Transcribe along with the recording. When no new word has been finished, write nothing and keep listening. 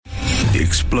the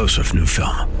explosive new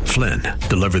film, Flynn,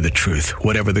 Deliver the Truth,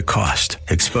 Whatever the Cost,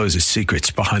 exposes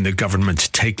secrets behind the government's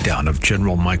takedown of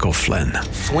General Michael Flynn.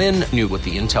 Flynn knew what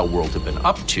the intel world had been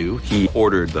up to. He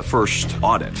ordered the first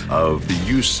audit of the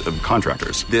use of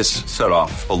contractors. This set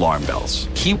off alarm bells.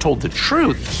 He told the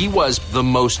truth. He was the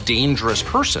most dangerous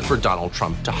person for Donald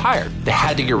Trump to hire. They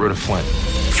had to get rid of Flynn.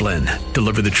 Flynn,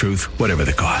 Deliver the Truth, Whatever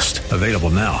the Cost. Available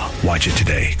now. Watch it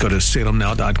today. Go to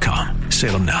salemnow.com.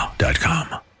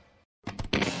 salemnow.com.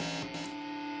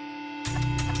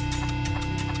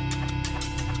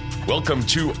 Welcome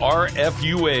to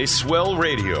RFUA Swell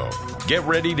Radio. Get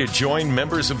ready to join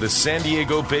members of the San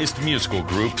Diego-based musical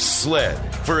group SLED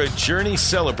for a journey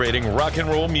celebrating rock and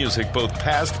roll music both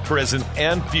past, present,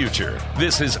 and future.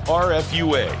 This is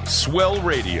RFUA Swell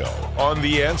Radio on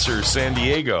The Answer San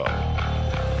Diego.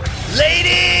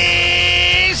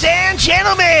 Ladies and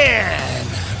gentlemen,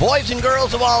 boys and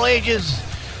girls of all ages,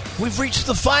 we've reached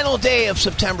the final day of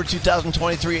September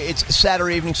 2023. It's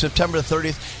Saturday evening, September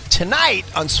 30th. Tonight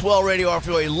on Swell Radio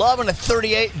RFUA, 11 at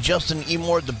 38, Justin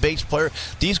Emord, the bass player.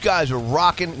 These guys are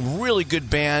rocking, really good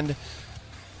band.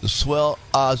 The Swell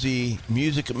Ozzy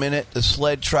Music Minute, the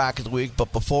sled track of the week.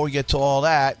 But before we get to all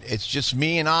that, it's just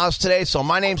me and Oz today. So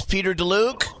my name's Peter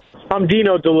DeLuke. I'm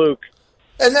Dino DeLuke.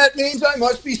 And that means I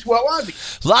must be Swell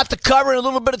Ozzy. Lot to cover in a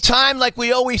little bit of time, like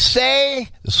we always say.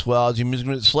 The Swell Ozzy Music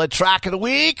Minute sled track of the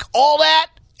week. All that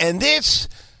and this.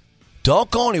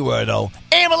 Don't go anywhere, though.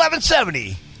 AM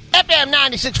 1170, FM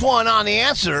 96.1 on The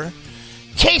Answer.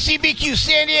 KCBQ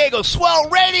San Diego, Swell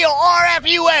Radio,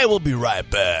 RFUA. We'll be right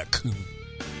back.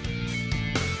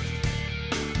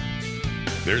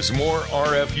 There's more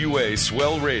RFUA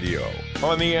Swell Radio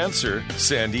on The Answer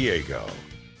San Diego.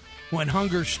 When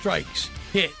hunger strikes,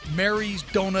 hit Mary's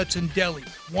Donuts and Deli,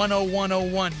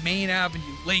 10101 Main Avenue,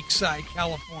 Lakeside,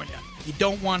 California. You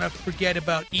don't want to forget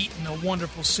about eating the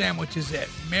wonderful sandwiches at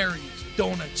Mary's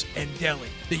Donuts and Deli.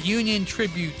 The Union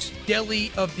Tribute's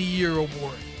Deli of the Year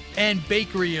Award and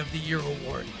Bakery of the Year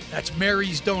Award. That's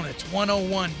Mary's Donuts,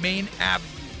 101 Main Avenue,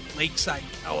 Lakeside,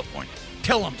 California.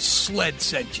 Tell them Sled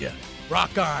sent you.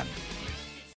 Rock on.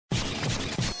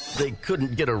 They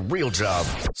couldn't get a real job,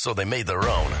 so they made their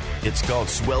own. It's called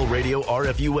Swell Radio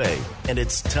RFUA, and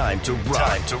it's time to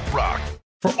rock.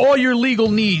 For all your legal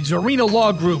needs, Arena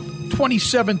Law Group,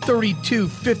 2732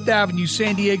 Fifth Avenue,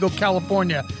 San Diego,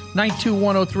 California,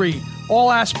 92103.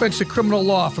 All aspects of criminal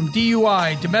law, from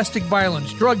DUI, domestic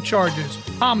violence, drug charges,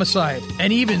 homicide,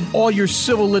 and even all your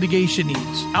civil litigation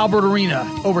needs. Albert Arena,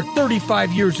 over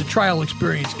 35 years of trial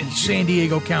experience in San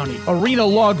Diego County. Arena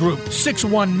Law Group,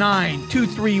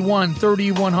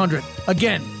 619-231-3100.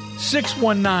 Again,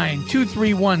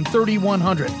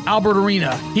 619-231-3100. Albert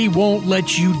Arena, he won't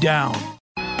let you down.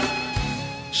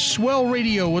 Swell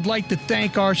Radio would like to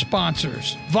thank our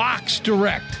sponsors: Vox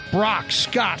Direct, Brock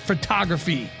Scott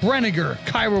Photography, Brenniger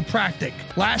Chiropractic,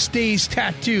 Last Days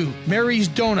Tattoo, Mary's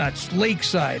Donuts,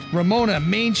 Lakeside, Ramona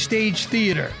Main Stage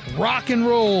Theater, Rock and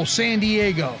Roll San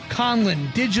Diego, Conlin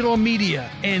Digital Media,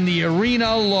 and the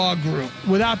Arena Law Group.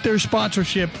 Without their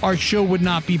sponsorship, our show would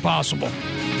not be possible.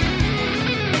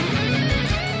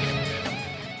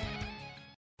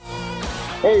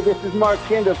 Hey, this is Mark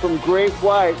Kinda from Great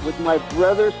White with my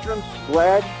brothers from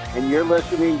Sled, and you're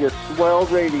listening to Swell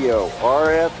Radio,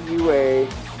 RFUA.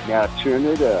 Now turn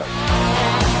it up.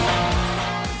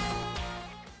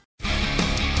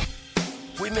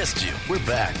 We missed you. We're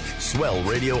back. Swell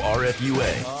Radio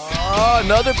RFUA.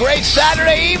 Another great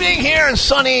Saturday evening here in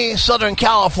sunny Southern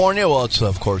California. Well, it's,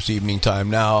 of course, evening time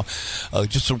now.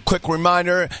 Just a quick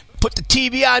reminder. Put the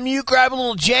TV on mute, grab a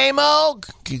little J-Mo,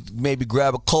 maybe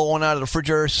grab a cold one out of the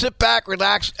refrigerator, sit back,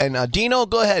 relax, and Dino,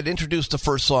 go ahead, introduce the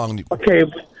first song. Okay,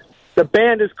 the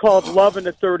band is called 11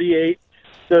 at 38.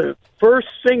 The first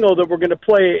single that we're going to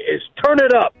play is Turn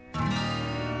It Up.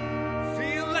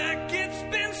 Feel like it's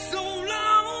been so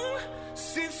long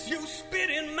since you spit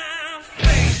in my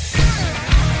face.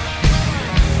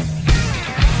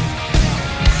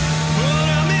 But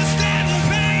I miss that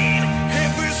pain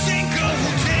every single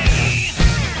day.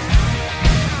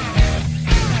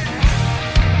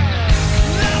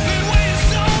 I've been waiting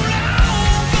so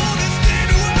long for this day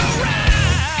to arrive.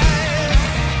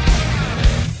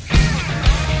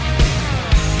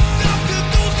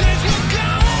 Those days were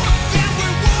gone.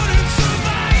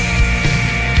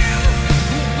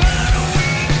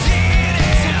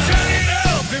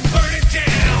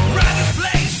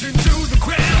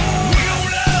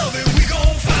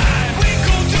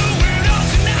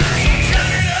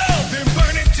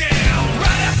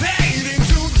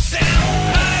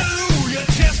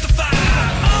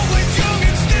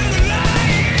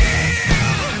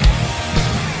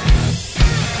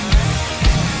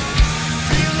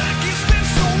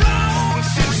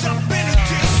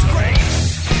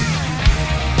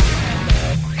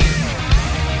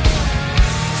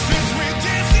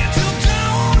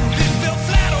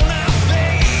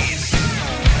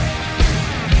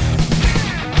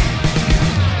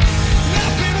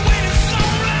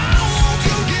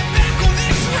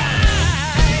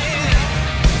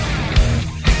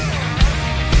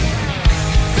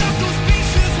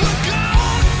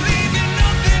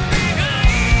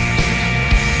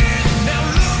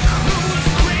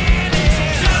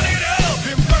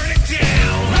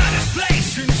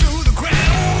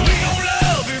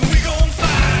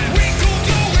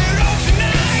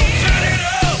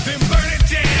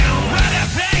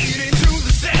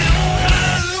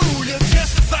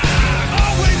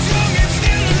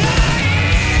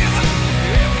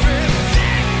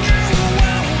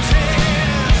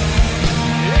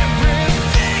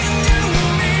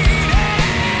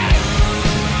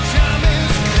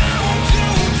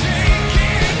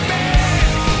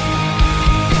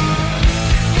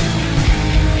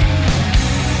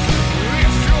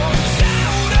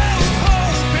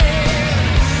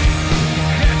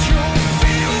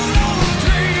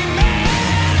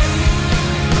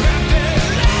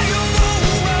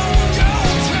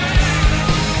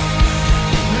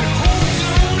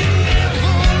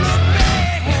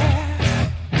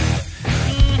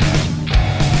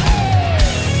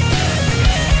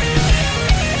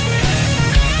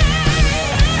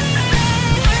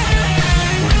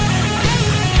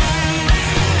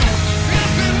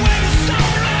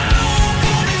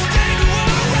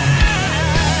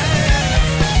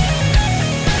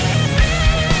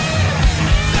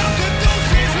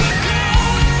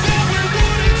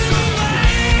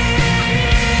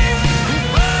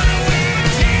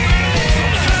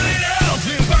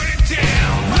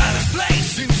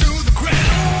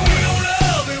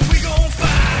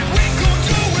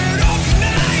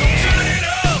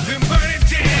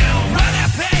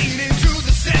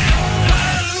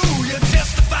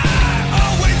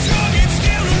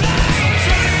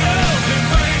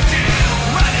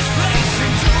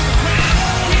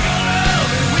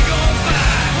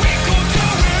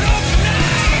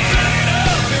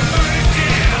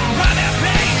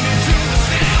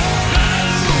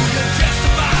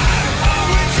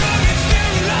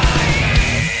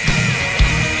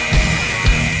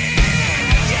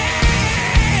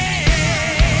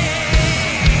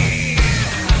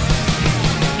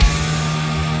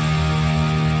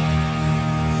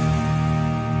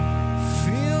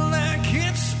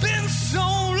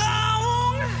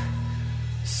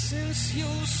 since you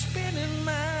spit in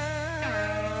my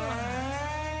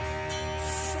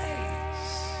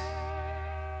face.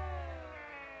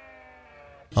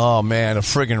 Oh, man, a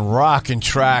friggin' rockin'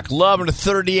 track. Loving the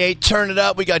 38. Turn it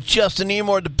up. We got Justin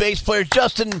Emore, the bass player.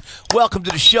 Justin, welcome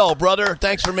to the show, brother.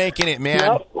 Thanks for making it, man.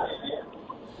 Yep.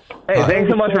 Hey, thanks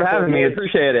so much for having me.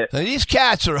 Appreciate it. Now, these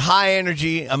cats are high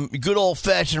energy, good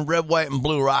old-fashioned red, white, and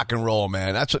blue rock and roll,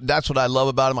 man. That's what I love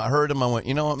about them. I heard them. I went,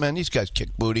 you know what, man, these guys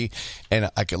kick booty.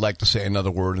 And I could like to say another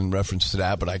word in reference to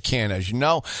that, but I can't, as you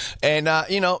know. And,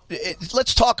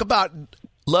 let's talk about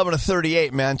Loving a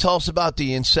 38, man. Tell us about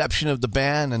the inception of the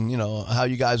band and, how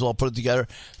you guys all put it together,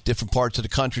 different parts of the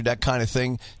country, that kind of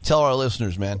thing. Tell our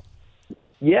listeners, man.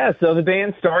 Yeah, so the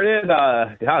band started,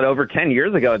 over 10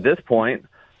 years ago at this point.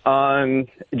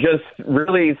 Just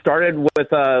really started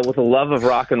with a love of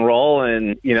rock and roll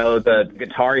and, the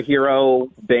Guitar Hero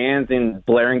bands and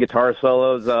blaring guitar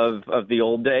solos of the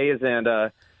old days.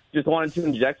 And, just wanted to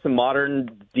inject some modern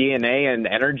DNA and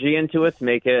energy into it to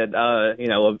make it,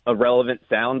 a relevant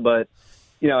sound. But,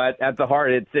 at the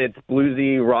heart, it's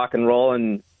bluesy rock and roll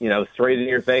and, straight in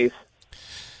your face.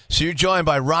 So you're joined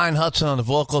by Ryan Hudson on the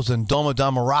vocals and Doma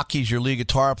Damaraki's your lead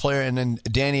guitar player, and then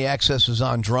Danny Access is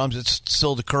on drums. It's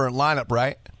still the current lineup,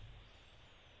 right?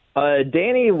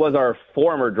 Danny was our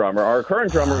former drummer. Our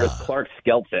current drummer is Clark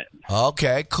Skelton.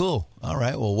 Okay, cool. All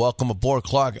right, well, welcome aboard,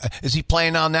 Clark. Is he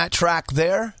playing on that track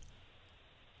there?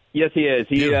 Yes, he is.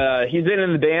 He's been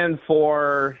in the band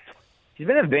for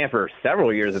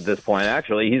several years at this point.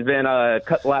 Actually, he's been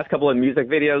last couple of music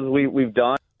videos we've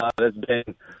done. There's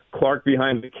been Clark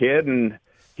behind the kid, and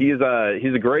he's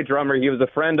a great drummer. He was a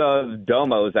friend of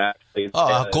Domo's, actually.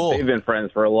 Oh, cool. They've been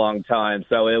friends for a long time,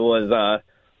 so it was a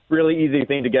really easy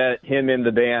thing to get him in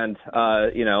the band.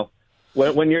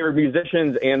 When you're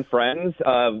musicians and friends,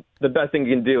 the best thing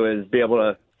you can do is be able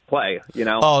to play,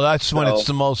 Oh, that's when it's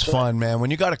the most fun, man. When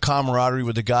you got a camaraderie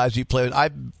with the guys you play with. I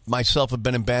myself have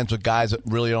been in bands with guys that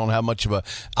really don't have much of a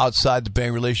outside the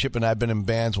band relationship, and I've been in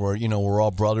bands where, we're all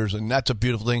brothers, and that's a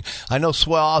beautiful thing. I know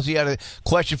Swell Ozzy had a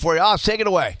question for you. Oz, take it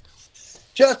away.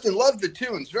 Justin, love the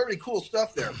tunes. Very cool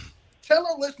stuff there. Tell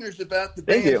our listeners about the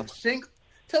band.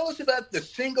 Tell us about the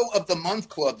Single of the Month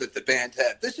Club that the band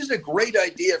had. This is a great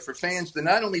idea for fans to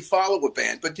not only follow a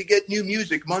band, but to get new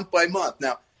music month by month.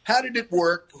 Now, how did it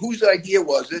work? Whose idea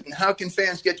was it? And how can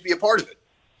fans get to be a part of it?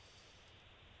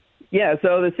 Yeah,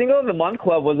 so the Single of the Month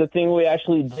Club was a thing we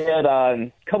actually did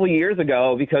a couple of years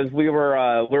ago because we were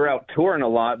out touring a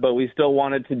lot, but we still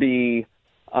wanted to be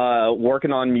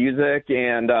working on music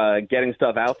and getting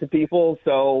stuff out to people.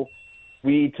 So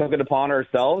we took it upon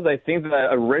ourselves. I think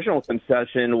the original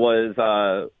conception was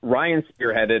Ryan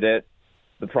spearheaded it,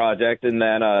 the project, and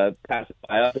then passed it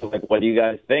by us. Like, what do you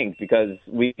guys think? Because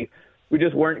we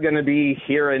just weren't going to be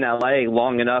here in LA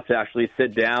long enough to actually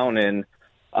sit down and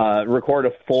record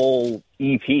a full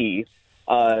EP.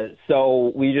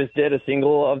 So we just did a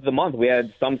single of the month. We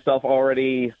had some stuff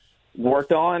already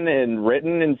worked on and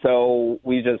written, and so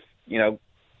we just,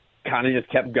 kind of just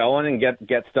kept going and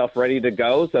get stuff ready to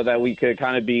go so that we could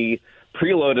kind of be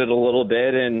preloaded a little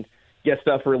bit and get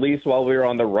stuff released while we were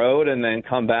on the road, and then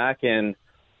come back and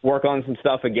work on some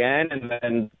stuff again and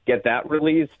then get that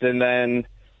released, and then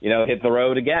hit the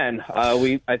road again. I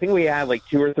think we had like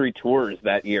 2 or 3 tours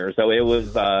that year, so it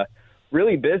was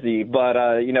really busy.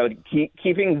 But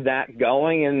keeping that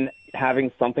going and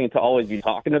having something to always be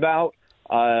talking about,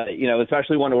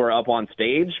 especially when we're up on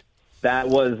stage, that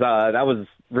was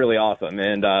really awesome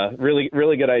and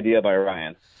really good idea by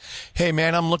Ryan. Hey,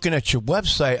 man, I'm looking at your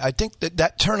website. I think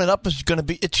that Turn It Up is going to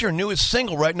be, it's your newest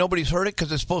single, right? Nobody's heard it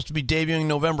because it's supposed to be debuting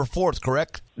November 4th,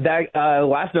 correct? That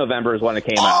last November is when it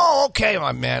came out. Oh, okay,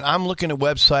 my man. I'm looking at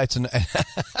websites, and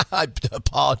I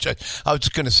apologize. I was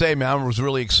just going to say, man, I was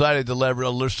really excited to let our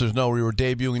listeners know we were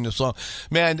debuting the song.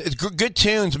 Man, it's good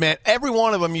tunes, man. Every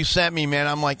one of them you sent me, man,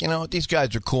 I'm like, these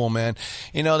guys are cool, man.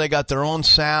 They got their own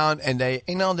sound, and they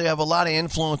have a lot of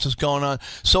influences going on.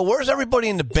 So where's everybody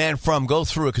in the band from? Go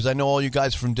through it, because I know all you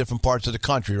guys are from different parts of the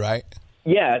country, right?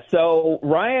 Yeah, so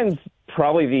Ryan's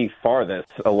probably the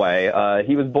farthest away.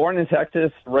 He was born in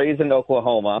Texas, raised in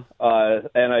Oklahoma,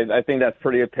 and I think that's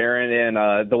pretty apparent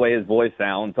in the way his voice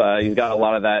sounds. He's got a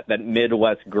lot of that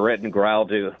Midwest grit and growl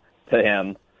to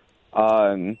him.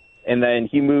 And then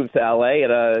he moved to L.A.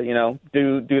 to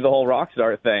do the whole rock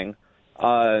star thing.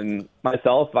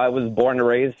 Myself, I was born and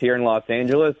raised here in Los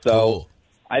Angeles, so cool.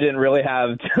 I didn't really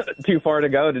have too far to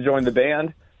go to join the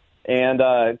band.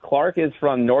 And Clark is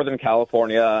from Northern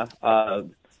California, a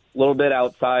little bit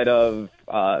outside of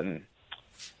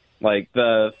like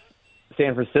the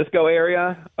San Francisco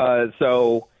area.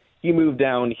 So he moved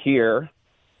down here.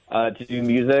 to do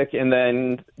music. And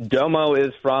then Domo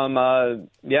is from,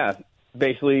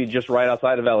 basically just right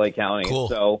outside of LA County. Cool.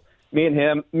 So me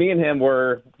and him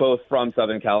were both from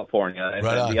Southern California, and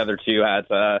Right then on. the other two had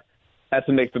to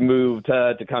make the move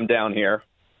to come down here.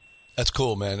 That's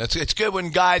cool, man. It's good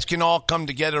when guys can all come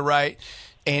together, right?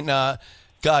 And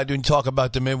God, when you talk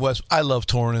about the Midwest, I love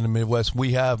touring in the Midwest.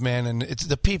 We have, man, and it's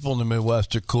the people in the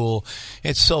Midwest are cool.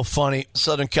 It's so funny.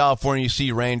 Southern California, you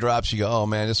see raindrops, you go, oh,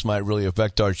 man, this might really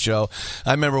affect our show.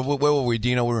 I remember, where were we,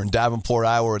 Dino? We were in Davenport,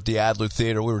 Iowa at the Adler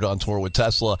Theater. We were on tour with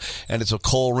Tesla, and it's a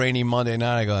cold, rainy Monday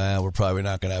night. I go, we're probably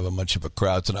not going to have much of a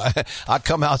crowd tonight. I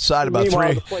come outside about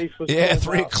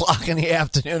 3 o'clock in the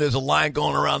afternoon. There's a line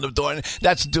going around the door. And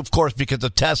that's, of course, because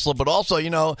of Tesla, but also,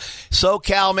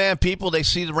 SoCal, man, people, they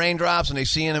see the raindrops, and they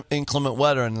see inclement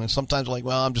weather, and sometimes like,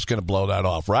 well, I'm just going to blow that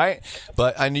off, right?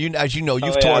 But as you know,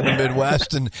 you've toured the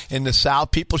Midwest and in the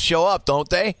South, people show up, don't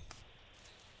they?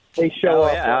 They show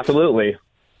up. Yeah, absolutely.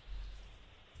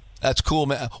 That's cool,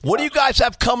 man. What do you guys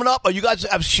have coming up? Are you guys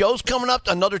have shows coming up?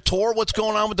 Another tour? What's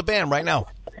going on with the band right now?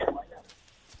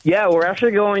 Yeah, we're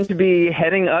actually going to be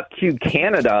heading up to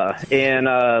Canada in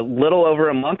a little over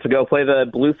a month to go play the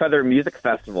Blue Feather Music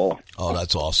Festival. Oh,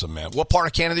 that's awesome, man. What part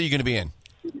of Canada are you going to be in?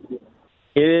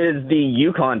 It is the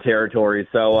Yukon territory,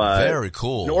 so very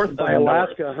cool. North by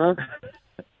Alaska, huh?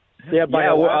 Yeah,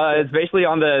 Alaska. It's basically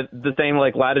on the same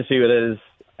latitude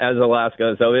as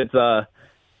Alaska, so it's an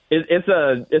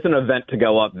event to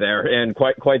go up there, and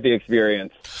quite the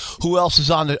experience. Who else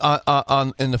is on in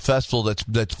the festival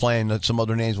that's playing? Some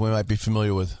other names we might be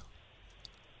familiar with.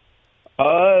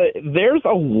 There's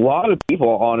a lot of people.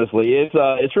 Honestly,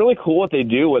 it's really cool what they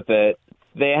do with it.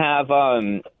 They have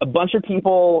a bunch of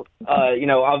people,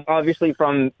 obviously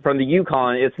from the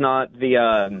Yukon. It's not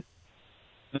the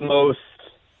most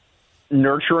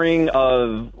nurturing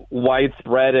of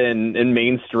widespread and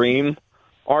mainstream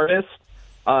artists.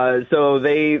 So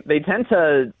they tend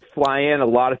to fly in a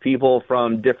lot of people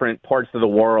from different parts of the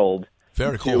world.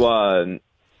 Very cool.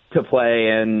 To play,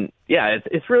 and yeah,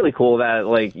 it's really cool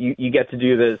that you get to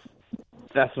do this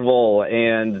festival,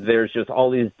 and there's just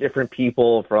all these different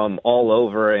people from all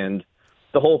over, and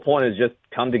the whole point is just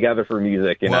come together for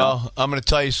music. Well, I'm going to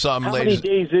tell you something, How ladies.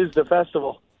 many days is the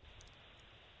festival?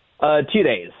 2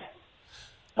 days.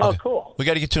 Oh, cool. We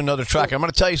got to get to another track. I'm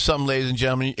going to tell you something, ladies and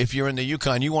gentlemen. If you're in the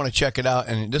Yukon, you want to check it out,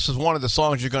 and this is one of the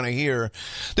songs you're going to hear.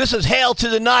 This is Hail to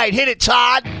the Night. Hit it,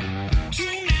 Todd.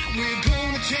 Tonight we're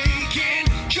gonna take it,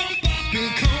 jump up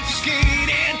and confiscate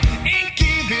it, and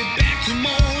give it back to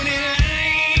morning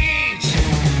light.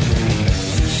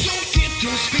 So get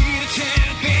those feet a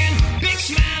tapping, big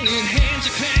smiling hands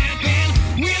are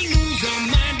clapping. We'll lose our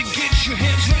mind to get your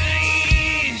heads right.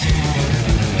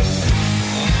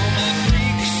 All my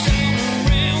freaks all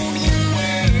around the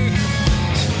world,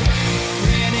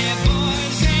 pretty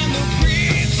boys and the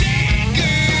pretty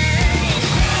girls.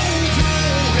 Hold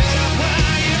your head up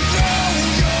high and throw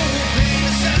your pain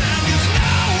aside. There's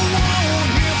no one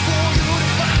here for you to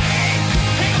fight.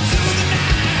 Hail to the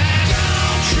night.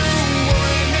 Don't you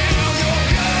worry now, you're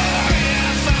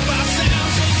good. Fight by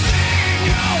sound, so sing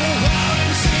your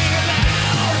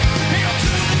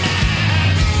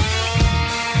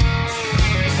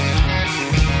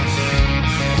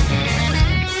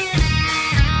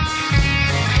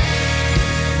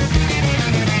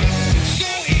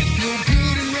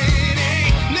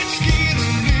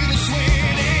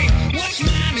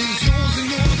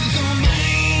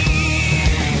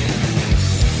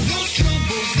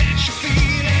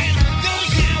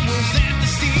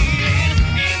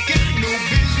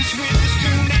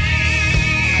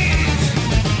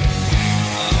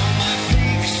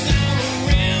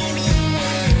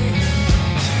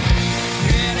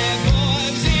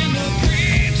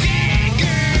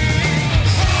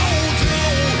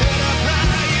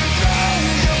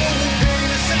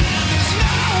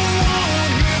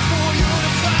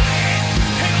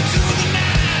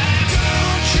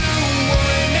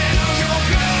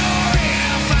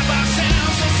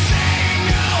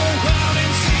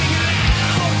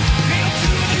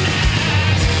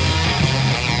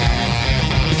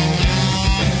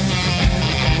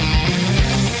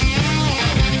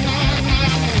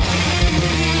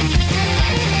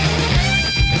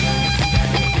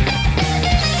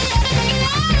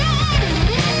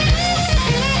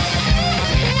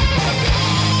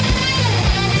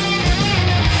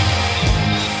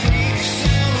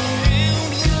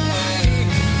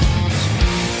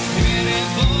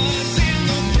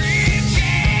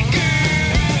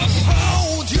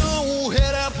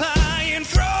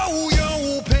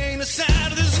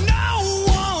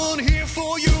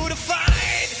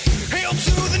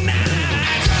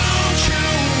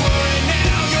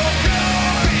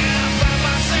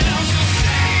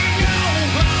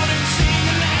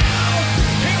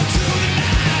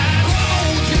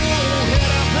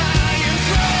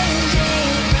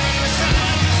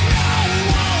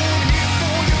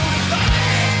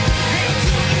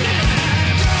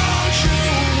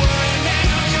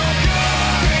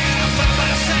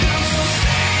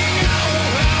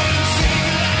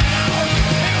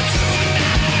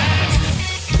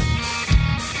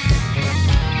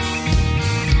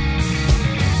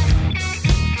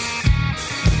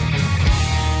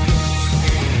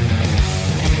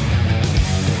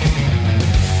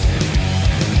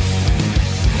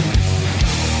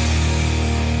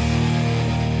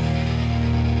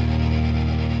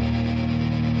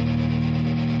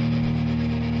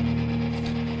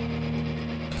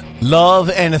Love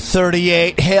and a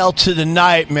 38. Hail to the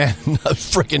night, man.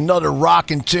 Freaking another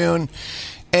rockin' tune.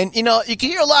 And, you know, you can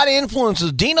hear a lot of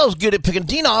influences. Dino's good at picking.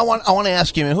 Dino, I want to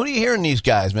ask you, man, who do you hear in these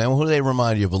guys, man? Who do they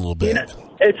remind you of a little bit? You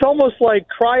know, it's almost like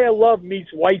Cry of Love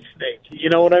meets Whitesnake. You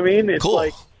know what I mean? It's cool.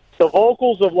 like the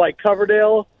vocals of, like,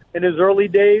 Coverdale in his early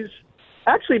days.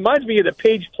 Actually reminds me of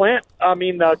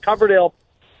the Coverdale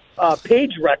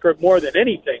Page record more than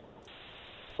anything.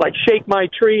 Like Shake My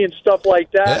Tree and stuff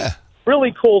like that. Yeah.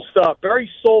 Really cool stuff. Very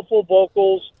soulful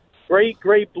vocals. Great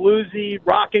bluesy,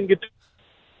 rocking guitar.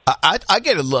 I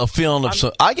get a little feeling of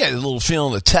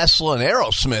Tesla and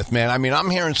Aerosmith, man. I mean, I'm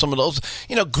hearing some of those,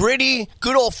 you know, gritty,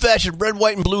 good old-fashioned red,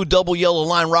 white, and blue double yellow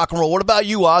line rock and roll. What about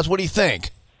you, Oz? What do you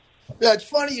think? Yeah, it's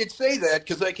funny you'd say that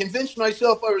because I convinced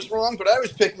myself I was wrong, but I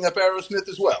was picking up Aerosmith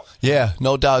as well. Yeah,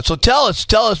 no doubt. So tell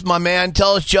us, my man,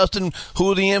 Justin,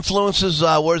 who are the influences?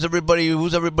 Who's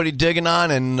everybody digging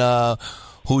on, and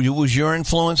who was your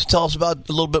influence? Tell us a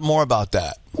little bit more about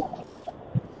that.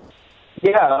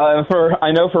 Yeah,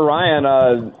 I know for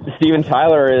Ryan, Steven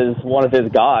Tyler is one of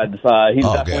his gods. He's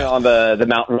definitely on the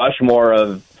Mount Rushmore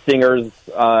of singers,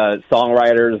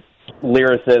 songwriters,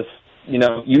 lyricists. You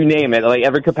know, you name it. Like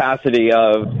every capacity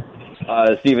of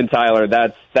Steven Tyler,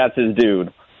 that's his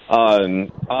dude.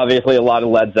 Obviously, a lot of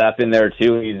Led Zeppelin there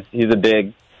too. He's a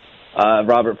big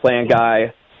Robert Plant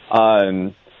guy.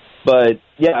 But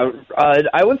yeah,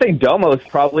 I would say Domo's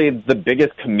probably the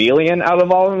biggest chameleon out of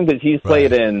all of them because he's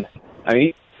played in. I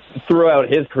mean, throughout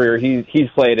his career, he's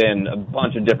played in a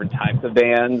bunch of different types of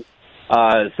bands,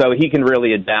 so he can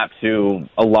really adapt to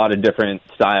a lot of different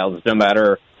styles, no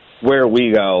matter where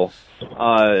we go.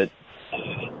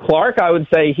 Clark, I would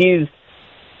say he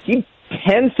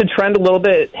tends to trend a little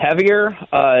bit heavier.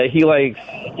 He likes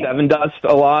Seven Dust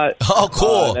a lot. Oh,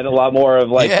 cool! And a lot more of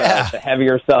like the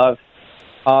heavier stuff.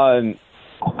 I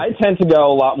tend to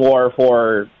go a lot more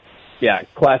for. Yeah,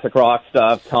 classic rock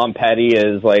stuff. Tom Petty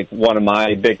is like one of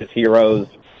my biggest heroes.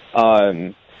 Bass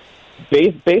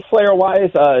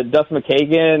player-wise, Dustin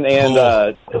McKagan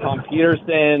and Tom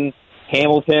Peterson,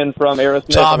 Hamilton from Aerosmith.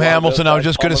 Tom Hamilton, I was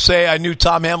just going to say, I knew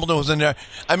Tom Hamilton was in there.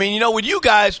 I mean, you know, with you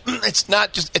guys, it's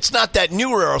not that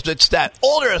newer Aerosmith, it's that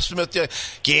older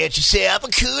Aerosmith. Get yourself a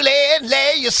Kool-Aid,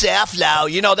 lay yourself low.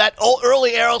 You know, that old,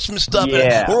 early Aerosmith stuff.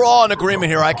 Yeah. We're all in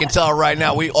agreement here. I can tell right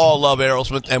now we all love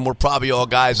Aerosmith, and we're probably all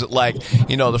guys that like,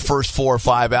 you know, the first 4 or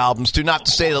 5 albums. Do not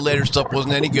to say the later stuff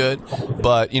wasn't any good,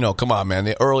 but, you know, come on, man.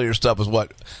 The earlier stuff was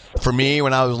what, for me,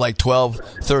 when I was like 12,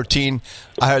 13,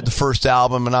 I heard the first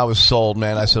album and I was sold,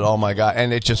 man. I said, "Oh my God!"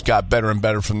 And it just got better and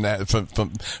better from that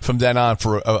from then on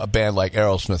for a band like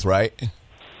Aerosmith, right?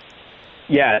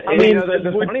 Yeah, I mean, you know,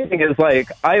 the funny thing is, like,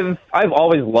 I've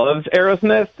always loved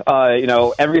Aerosmith. You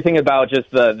know, everything about just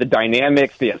the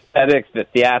dynamics, the aesthetics, the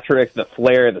theatrics, the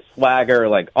flair, the swagger,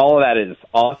 like all of that is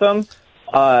awesome.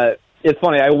 It's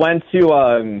funny. I went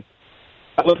to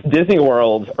Disney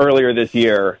World earlier this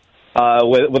year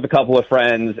with a couple of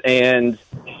friends, and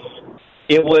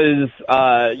it was,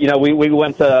 you know, we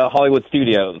went to Hollywood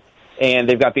Studios, and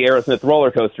they've got the Aerosmith roller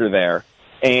coaster there.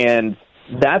 And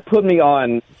that put me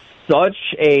on such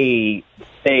a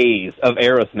phase of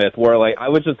Aerosmith where, like, I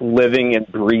was just living and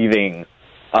breathing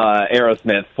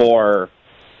Aerosmith for,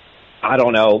 I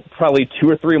don't know, probably 2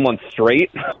 or 3 months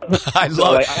straight. I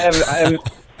love it. I haven't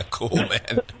cool,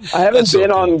 man. I haven't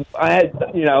been on.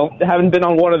 Haven't been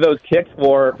on one of those kicks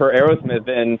for Aerosmith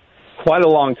in quite a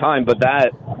long time. But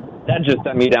that just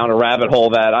sent me down a rabbit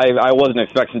hole that I wasn't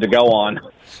expecting to go on.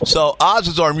 So Oz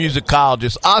is our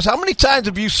musicologist. Oz, how many times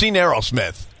have you seen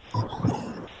Aerosmith?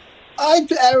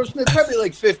 Aerosmith probably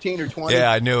like 15 or 20.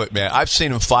 Yeah, I knew it, man. I've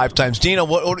seen him 5 times. Dina,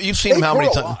 what you've seen him how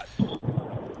many times?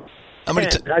 How many?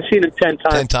 I've seen him 10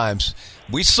 times. 10 times.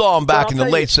 We saw him back in the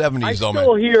late 70s, though, man.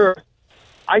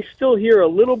 I still hear a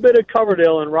little bit of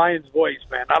Coverdale in Ryan's voice,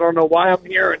 man. I don't know why I'm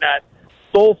hearing that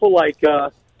soulful, like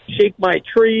 "Shake My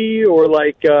Tree" or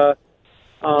like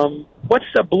what's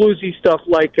the bluesy stuff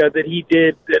like that he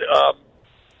did? That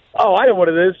I know what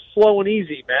it is. "Slow and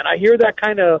Easy," man. I hear that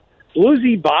kind of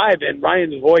bluesy vibe in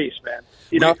Ryan's voice, man.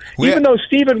 You know, even though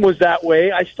Steven was that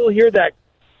way, I still hear that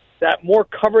more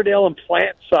Coverdale and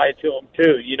Plant side to him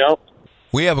too. You know.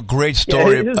 We have a great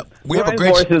story. Ryan's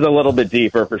voice is a little bit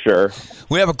deeper for sure.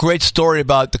 We have a great story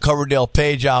about the Coverdale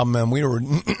Page album, and we were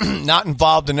not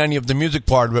involved in any of the music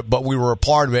part of it, but we were a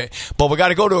part of it. But we got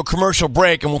to go to a commercial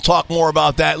break, and we'll talk more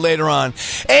about that later on.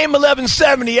 AM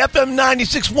 1170, FM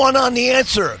 96.1 on The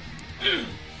Answer.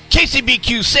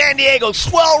 KCBQ, San Diego,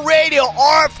 Swell Radio,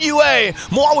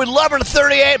 RFUA. More with Lover to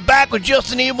 38, back with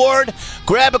Justin Eward.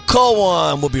 Grab a cold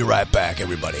one. We'll be right back,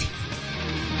 everybody.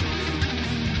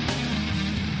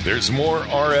 There's more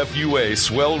RFUA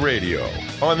Swell Radio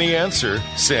on The Answer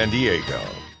San Diego.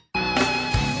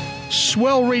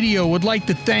 Swell Radio would like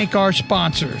to thank our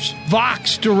sponsors: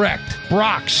 Vox Direct,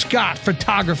 Brock Scott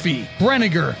Photography,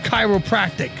 Brenniger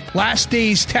Chiropractic, Last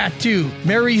Days Tattoo,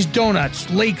 Mary's Donuts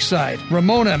Lakeside,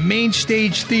 Ramona Main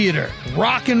Stage Theater,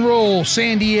 Rock and Roll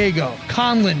San Diego,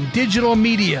 Conlin Digital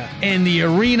Media, and the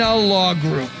Arena Law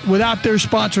Group. Without their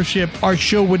sponsorship, our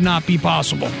show would not be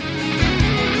possible.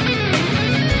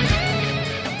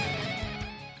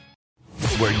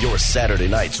 Where your Saturday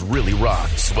nights really rock.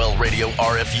 Swell Radio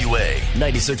RFUA,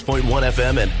 96.1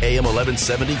 FM and AM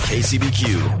 1170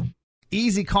 KCBQ.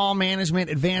 Easy call management,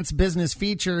 advanced business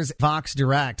features, Vox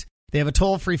Direct. They have a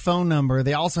toll-free phone number.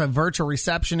 They also have virtual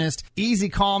receptionist, easy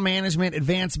call management,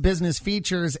 advanced business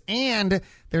features, and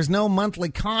there's no monthly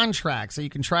contract, so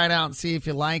you can try it out and see if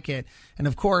you like it. And,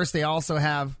 of course, they also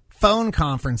have phone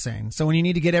conferencing. So when you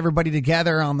need to get everybody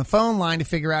together on the phone line to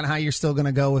figure out how you're still going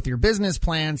to go with your business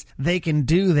plans, they can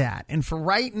do that. And for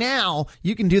right now,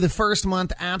 you can do the first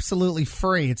month absolutely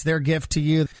free. It's their gift to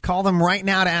you. Call them right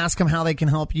now to ask them how they can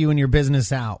help you and your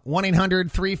business out.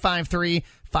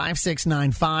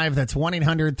 1-800-353-5695. That's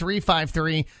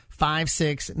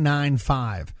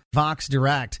 1-800-353-5695. Vox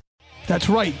Direct. That's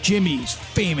right, Jimmy's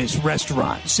famous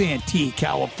restaurant, Santee,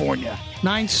 California.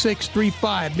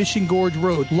 9635 Mission Gorge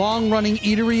Road. Long-running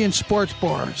eatery and sports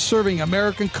bar, serving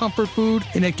American comfort food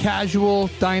in a casual,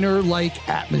 diner-like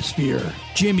atmosphere.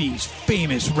 Jimmy's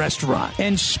famous restaurant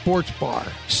and sports bar.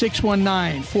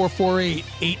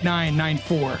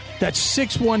 619-448-8994. That's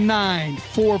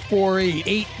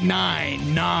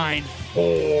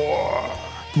 619-448-8994.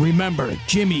 Remember,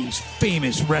 Jimmy's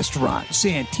famous restaurant,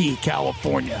 Santee,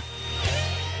 California.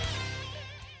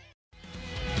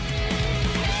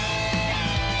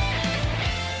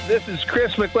 This is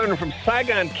Chris McLennan from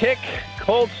Saigon Kick,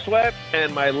 Cold Sweat,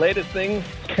 and my latest thing,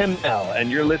 Camel.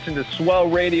 And you're listening to Swell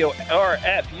Radio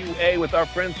RFUA with our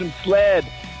friends from SLED.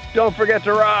 Don't forget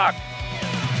to rock.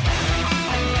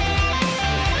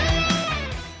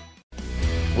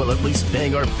 Well, at least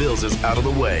paying our bills is out of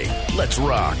the way. Let's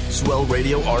rock. Swell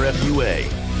Radio RFUA.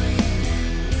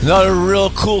 Another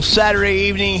real cool Saturday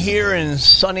evening here in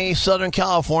sunny Southern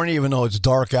California, even though it's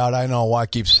dark out. I know why I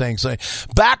keep saying sunny.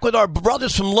 Back with our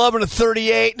brothers from Love in the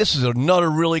 38. This is another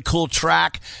really cool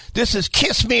track. This is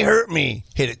Kiss Me, Hurt Me.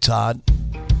 Hit it, Todd.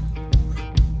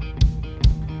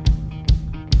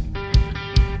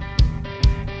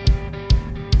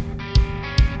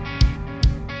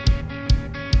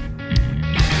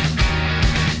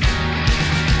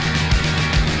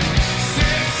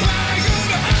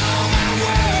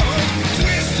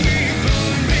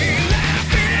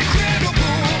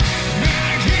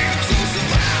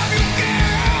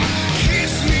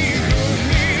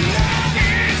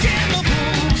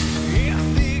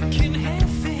 Can have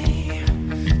faith.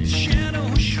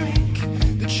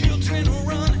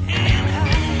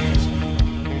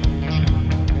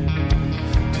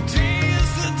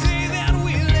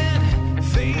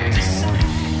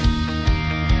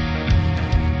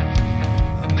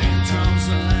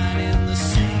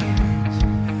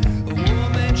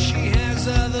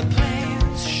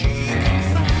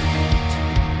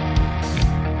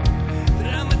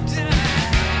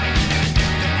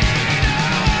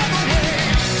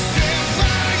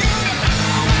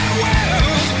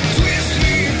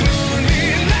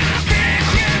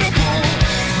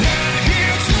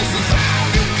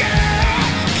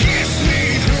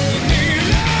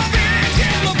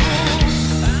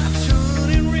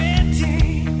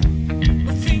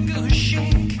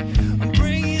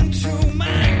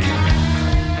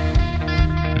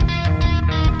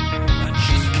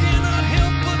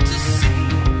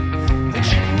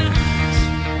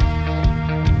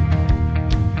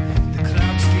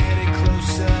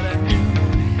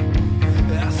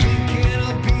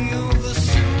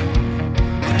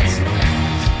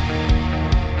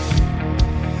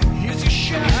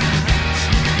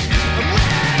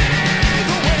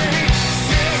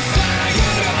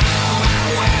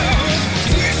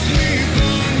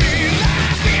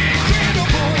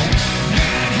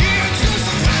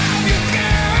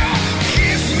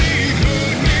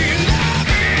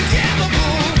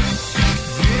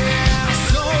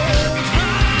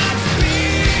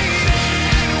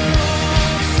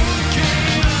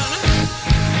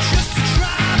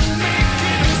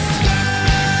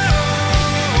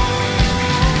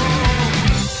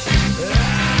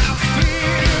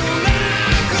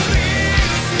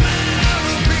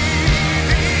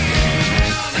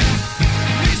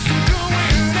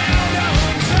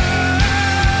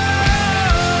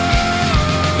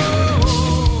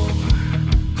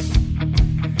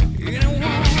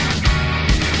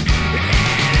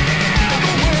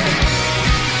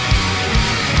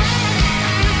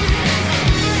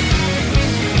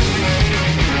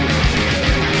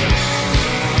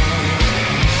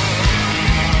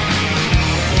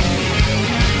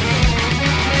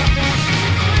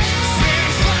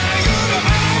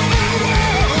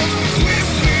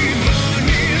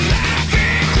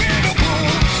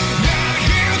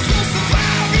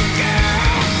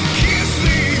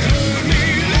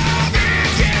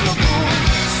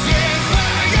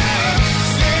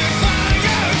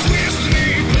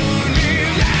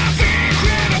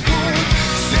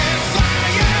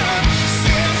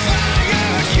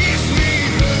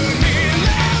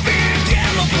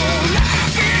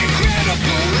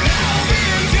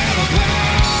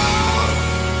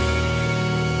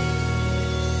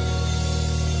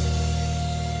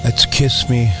 It's Kiss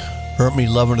Me, Hurt Me,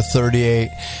 Loving to 38.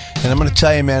 And I'm going to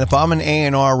tell you, man, if I'm an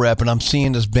A&R rep and I'm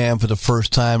seeing this band for the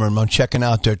first time or I'm checking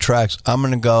out their tracks, I'm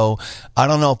going to go, I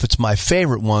don't know if it's my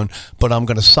favorite one, but I'm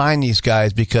going to sign these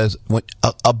guys because when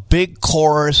a big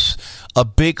chorus, a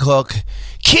big hook,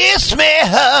 kiss me,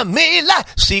 hug me,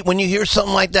 see, when you hear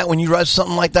something like that, when you write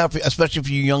something like that, especially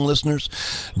for you young listeners,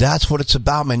 that's what it's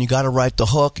about, man. You got to write the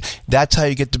hook. That's how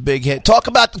you get the big hit. Talk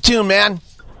about the tune, man.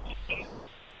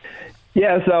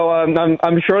 Yeah, so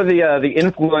I'm sure the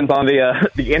influence on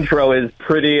the intro is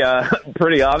pretty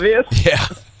obvious. Yeah,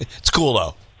 it's cool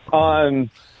though.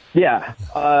 Yeah.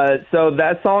 So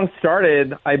that song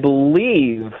started, I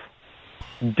believe,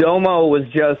 Domo was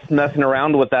just messing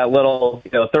around with that little,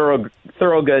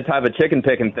 Thorogood type of chicken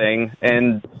picking thing,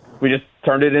 and we just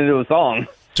turned it into a song.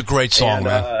 It's a great song,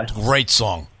 man. It's a great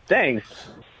song. Thanks.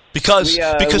 Because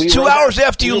 2 hours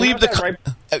after you leave the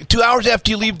 2 hours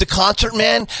after you leave the concert,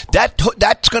 man,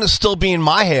 that's going to still be in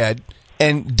my head,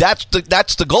 and that's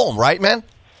the goal, right, man?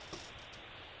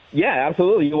 Yeah,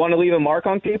 absolutely. You want to leave a mark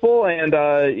on people, and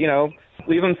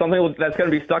leave them something that's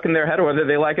going to be stuck in their head, whether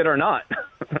they like it or not.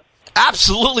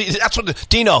 Absolutely, that's what.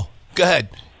 Dino, go ahead.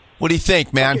 What do you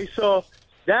think, man? Okay, so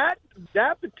that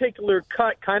particular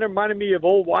cut kind of reminded me of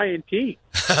old Y&T,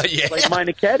 yeah. like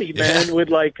Meineke, man,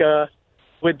 yeah.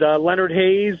 with Leonard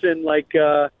Hayes and God,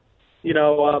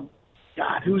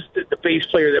 who's the bass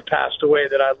player that passed away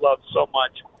that I loved so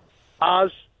much?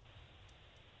 Oz.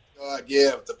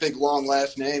 Yeah, the big long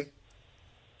last name.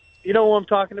 You know what I'm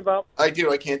talking about? I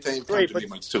do. I can't think of it.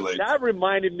 It's too late. That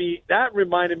reminded me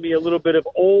a little bit of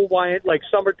old like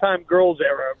Summertime Girls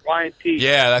era Y&T.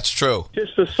 Yeah, that's true.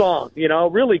 Just a song,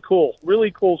 really cool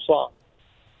song.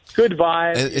 Good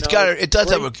vibe.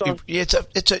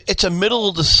 It's a middle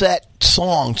of the set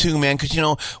song too, man. Because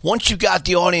once you got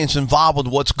the audience involved with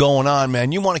what's going on,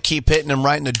 man, you want to keep hitting them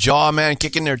right in the jaw, man,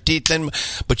 kicking their teeth in,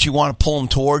 but you want to pull them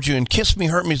towards you. And "Kiss Me,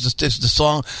 Hurt Me" is the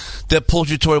song that pulls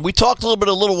you toward. We talked a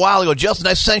little while ago, Justin.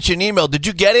 I sent you an email. Did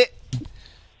you get it?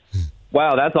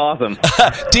 Wow, that's awesome.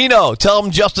 Dino, tell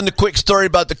them, Justin, a quick story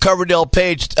about the Coverdale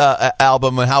Page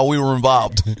album and how we were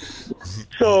involved.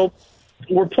 So,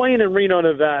 we're playing in Reno,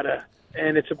 Nevada,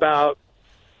 and it's about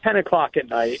 10 o'clock at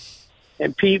night.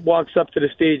 And Pete walks up to the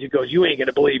stage and goes, "You ain't going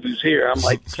to believe who's here." I'm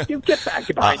like, "You get back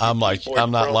behind I'm like, boys,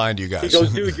 I'm not bro." lying to you guys. He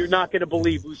goes, "Dude, you're not going to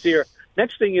believe who's here."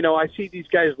 Next thing you know, I see these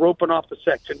guys roping off the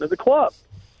section of the club.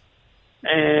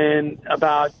 And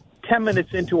about 10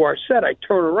 minutes into our set, I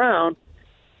turn around,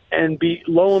 and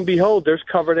lo and behold, there's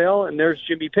Coverdale and there's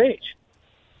Jimmy Page.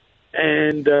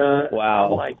 And wow.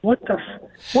 I'm like,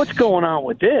 what's going on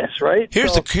with this, right?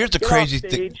 Here's the crazy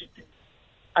thing.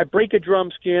 I break a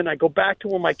drum skin. I go back to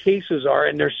where my cases are,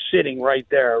 and they're sitting right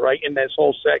there, right in this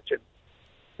whole section.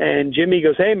 And Jimmy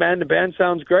goes, "Hey, man, the band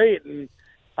sounds great." And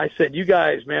I said, "You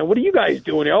guys, man, what are you guys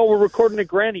doing here?" "Oh, we're recording at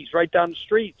Granny's right down the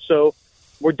street. So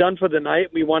we're done for the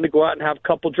night. We want to go out and have a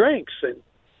couple drinks."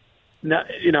 And,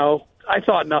 I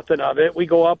thought nothing of it. We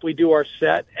go up, we do our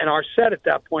set, and our set at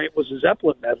that point was a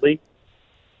Zeppelin medley.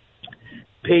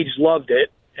 Page loved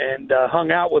it and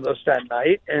hung out with us that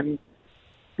night and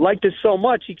liked it so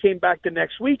much he came back the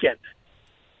next weekend.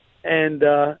 And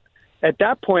at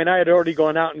that point, I had already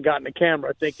gone out and gotten a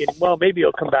camera thinking, well, maybe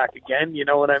he'll come back again, you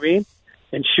know what I mean?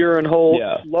 And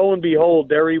lo and behold,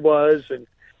 there he was, and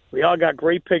we all got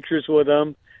great pictures with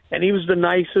him. And he was the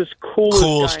nicest,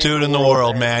 coolest dude in the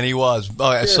world, man. He was.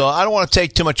 Yeah. So I don't want to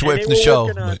take too much away from the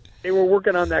show. They were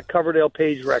working on that Coverdale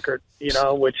Page record,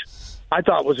 which I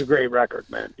thought was a great record,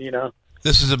 man.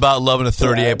 This is about loving a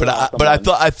 38, yeah, but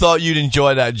I thought you'd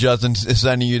enjoy that, Justin,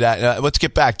 sending you that. Let's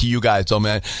get back to you guys, though,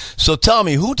 man. So tell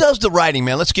me, who does the writing,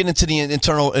 man? Let's get into the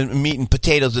internal meat and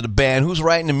potatoes of the band. Who's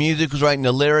writing the music? Who's writing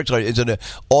the lyrics? Or is it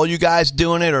all you guys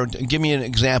doing it? Or give me an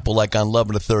example, like on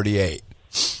Loving a 38.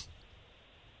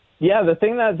 Yeah, the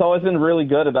thing that's always been really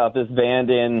good about this band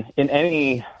in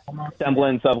any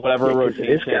semblance of whatever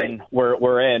rotation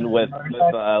we're in with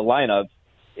lineups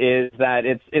is that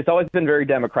it's always been very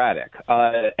democratic.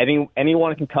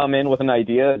 Anyone can come in with an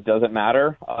idea. It doesn't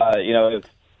matter. If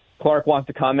Clark wants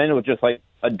to come in with just like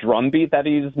a drum beat that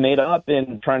he's made up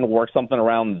and trying to work something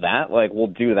around that, like we'll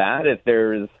do that. If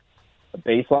there's a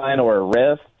bass line or a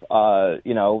riff,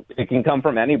 it can come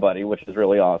from anybody, which is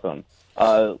really awesome.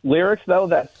 Lyrics, though,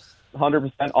 that's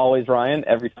 100% always Ryan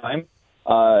every time.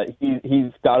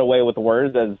 He's got away with the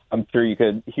words, as I'm sure you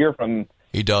could hear from.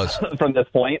 He does from this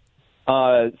point.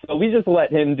 So we just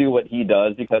let him do what he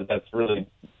does because that's really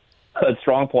a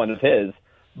strong point of his.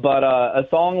 But a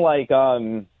song like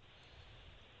 "Hail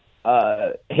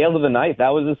to the Night," that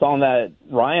was a song that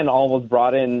Ryan almost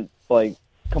brought in like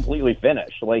completely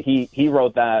finished. Like he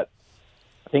wrote that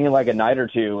thinking like a night or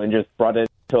two and just brought it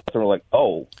to us and we're like,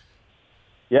 oh,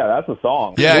 yeah, that's a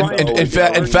song. Yeah,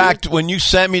 in fact, when you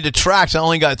sent me the tracks, I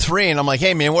only got 3, and I'm like,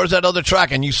 hey, man, where's that other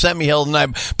track? And you sent me Hell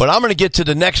Night. But I'm going to get to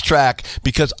the next track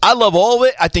because I love all of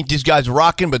it. I think these guys are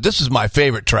rocking, but this is my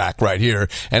favorite track right here,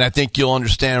 and I think you'll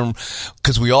understand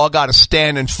because we all got to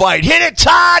stand and fight. Hit it,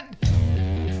 Todd!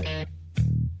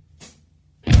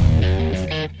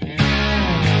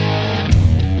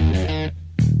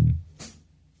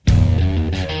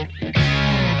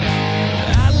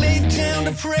 I lay down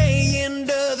to pray end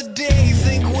of the day,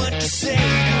 think what to say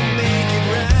to make it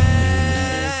right.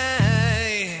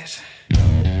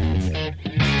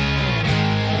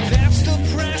 That's the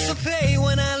price I pay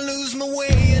when I lose my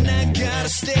way and I gotta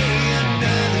stay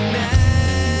another night.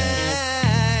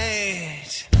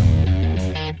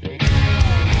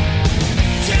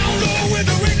 Down low where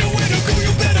there ain't nowhere to go,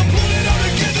 you better pull it all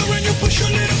together and you push your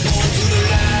little phone to the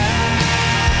light.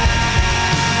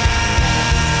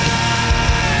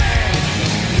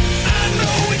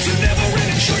 It's a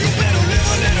never-ending show. You better live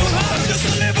a little harder, just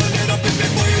to live a little bit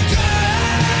before you die.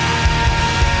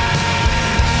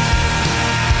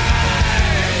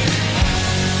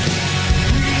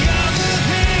 We are the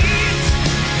hate,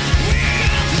 we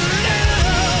are the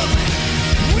love,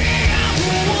 we are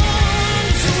the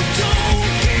ones who don't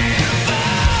give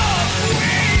up.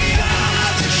 We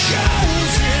are the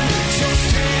chosen, so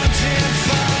stand and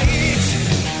fight.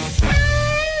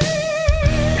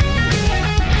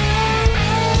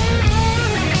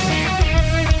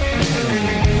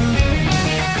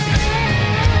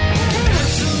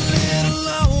 It's a little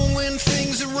long when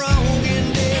things are wrong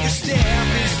and every step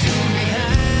is too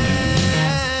behind.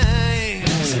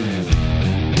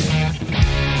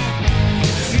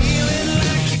 Feeling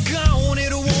like you're gone,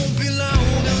 it won't be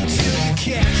long until you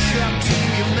catch up to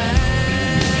your mind.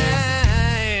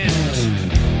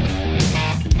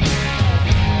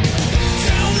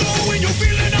 Down low when you're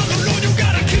feeling all alone, you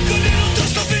gotta kick a little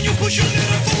dust off and you push a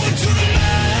little forward to the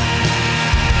light.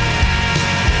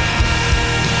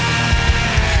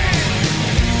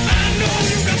 I know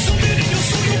you got something in your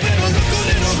soul, you better look a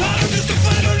little harder just to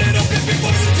find a little bit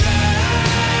before you die.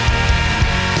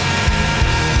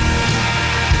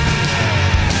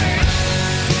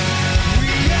 We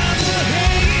are the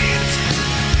hate,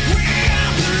 we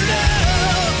are the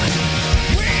love,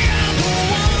 we are the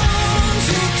ones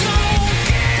who don't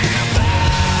give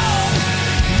up.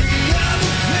 We are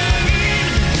the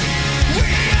pain, we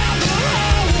are the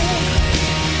hope,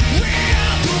 we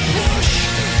are the push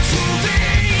to the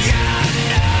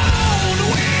unknown.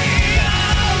 We are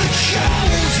the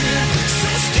chosen, so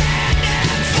stand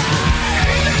and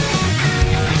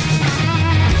fight.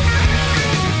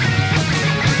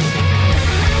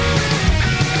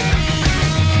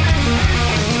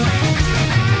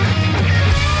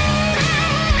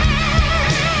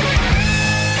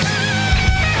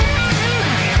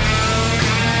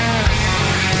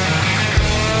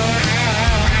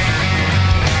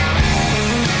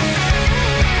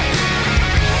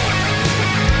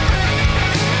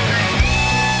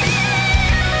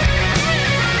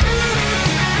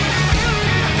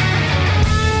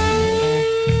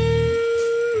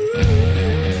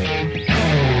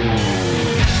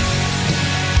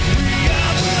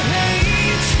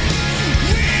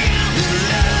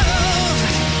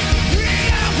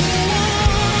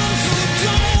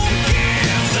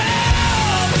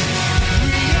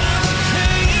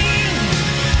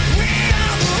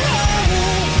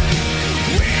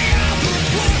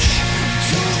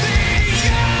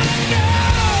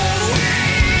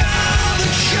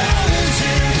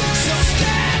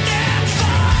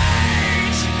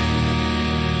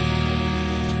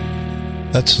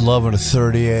 That's Loving a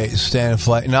 38, Stand and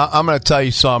Fight. Now, I'm going to tell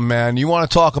you something, man. You want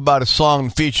to talk about a song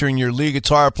featuring your lead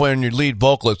guitar player and your lead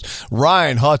vocalist.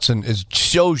 Ryan Hudson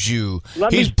shows you.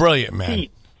 He's brilliant, man.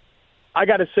 Pete, I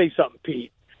got to say something,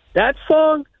 Pete. That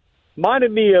song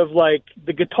reminded me of, like,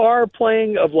 the guitar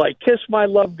playing of, like, Kiss My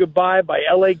Love Goodbye by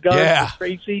L.A. Guns and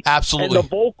Tracy. Absolutely. And the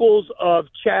vocals of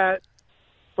Chad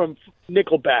from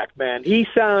Nickelback, man. He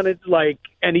sounded like,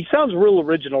 and he sounds real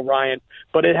original, Ryan,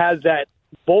 but it has that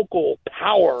vocal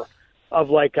power of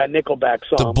like a Nickelback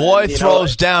song. The boy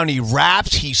throws down, he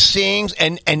raps, he sings,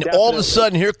 and all of a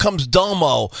sudden here comes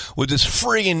Domo with this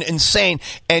friggin' insane.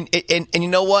 And you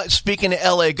know what? Speaking of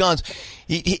LA Guns,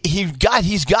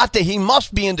 he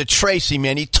must be into Tracy,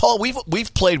 man.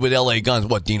 We've played with LA Guns,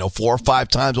 what, Dino, 4 or 5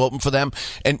 times, open for them,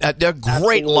 and they're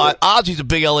great. Ozzy's a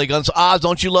big LA Guns. Oz,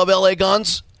 don't you love LA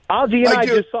Guns? Ozzy and I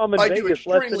just saw him in Vegas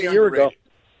less than a year ago.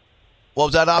 What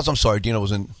was that, Oz? I'm sorry, Dino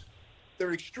was in.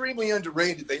 They're extremely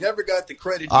underrated. They never got the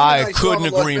credit. I couldn't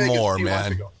agree more,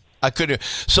 man. I couldn't.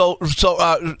 So,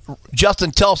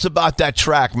 Justin, tell us about that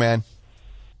track, man.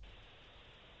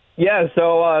 Yeah,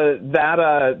 so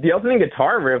the opening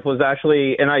guitar riff was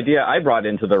actually an idea I brought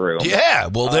into the room. Yeah,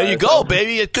 well, there you go,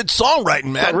 baby. It's good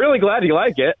songwriting, man. I'm really glad you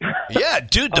like it. Yeah,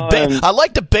 dude. I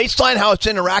like the bass line, how it's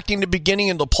interacting in the beginning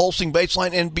and the pulsing bass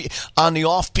line and on the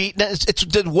offbeat. It's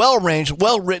well arranged,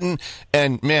 well written,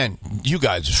 and man, you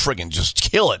guys friggin'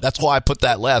 just kill it. That's why I put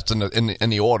that last in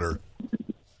the order.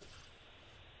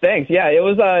 Thanks. Yeah, it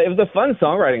was a fun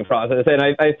songwriting process, and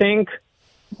I think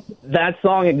that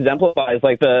song exemplifies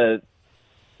like the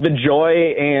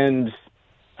joy and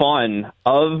fun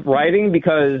of writing,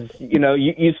 because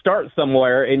you start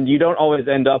somewhere and you don't always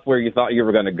end up where you thought you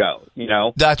were going to go.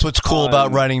 That's what's cool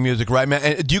about writing music, right, man?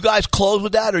 And do you guys close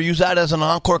with that or use that as an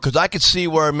encore? Because I could see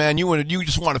where, man, you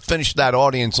just want to finish that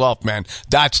audience off, man.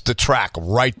 That's the track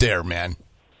right there, man.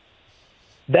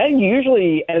 That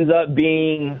usually ends up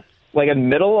being like a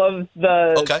middle of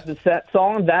the set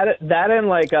song. That and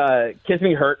like Kiss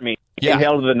Me, Hurt Me,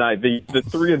 Hail to the Night. The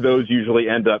three of those usually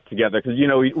end up together because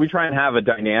we try and have a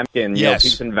dynamic and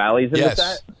peaks and valleys in the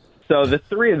set. So the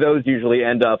three of those usually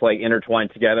end up like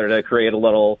intertwined together to create a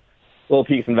little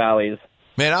peaks and valleys.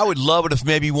 Man, I would love it if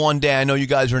maybe one day, I know you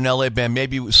guys are an LA band,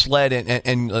 maybe Sled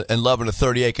and Love in a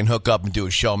 38 can hook up and do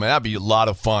a show, man. That'd be a lot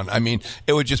of fun. I mean,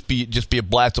 it would just be a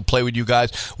blast to play with you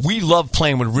guys. We love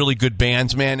playing with really good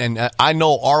bands, man, and I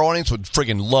know our audience would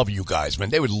friggin' love you guys,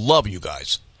 man. They would love you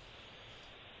guys.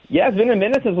 Yeah, it's been a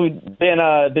minute since we've been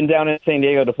down in San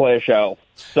Diego to play a show.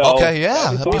 So, okay,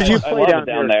 yeah. What did you play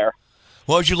down there?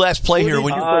 What was your last play here?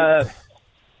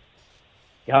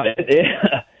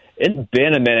 It's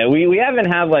been a minute. We haven't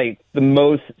had like the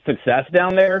most success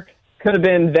down there. Could have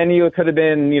been venue. It could have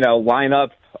been lineup.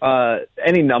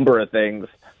 Any number of things.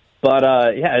 But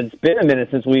it's been a minute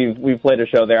since we've played a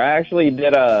show there. I actually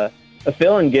did a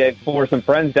fill-in gig for some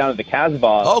friends down at the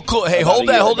Casbah. Oh, cool. Hey, hold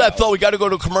that thought. We got to go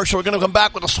to a commercial. We're going to come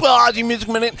back with the Swell Ozzy Music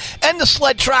Minute and the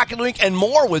Sled Track of the Week and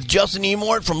more with Justin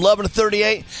Emort from 11 to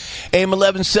 38, AM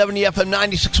 1170, FM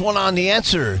 96.1 on The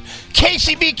Answer.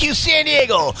 KCBQ San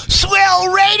Diego,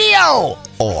 Swell Radio,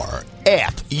 or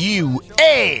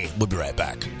FUA. We'll be right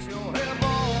back.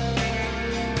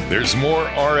 There's more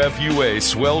RFUA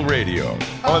Swell Radio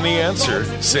on The Answer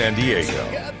San Diego.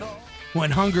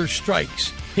 When hunger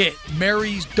strikes, hit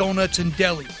Mary's Donuts and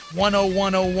Deli,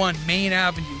 10101 Main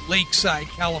Avenue, Lakeside,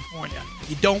 California.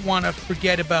 You don't want to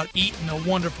forget about eating the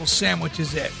wonderful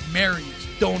sandwiches at Mary's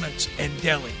Donuts and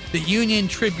Deli. The Union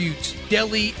Tribute's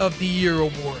Deli of the Year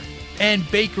Award and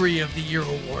Bakery of the Year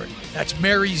Award. That's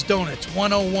Mary's Donuts,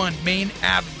 101 Main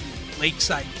Avenue,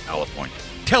 Lakeside, California.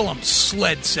 Tell them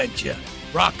Sled sent you.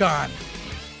 Rock on.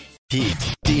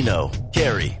 Pete, Dino,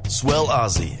 Carrie, Swell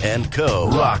Ozzy, and Co.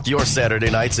 rock your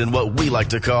Saturday nights in what we like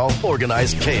to call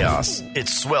organized chaos.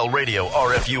 It's Swell Radio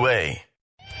RFUA.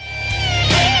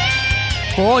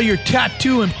 For all your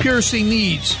tattoo and piercing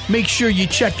needs, make sure you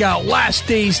check out Last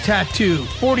Days Tattoo,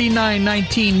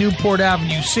 4919 Newport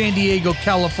Avenue, San Diego,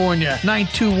 California,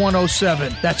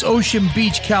 92107. That's Ocean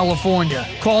Beach, California.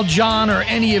 Call John or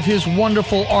any of his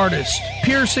wonderful artists.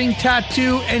 Piercing,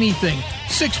 tattoo, anything.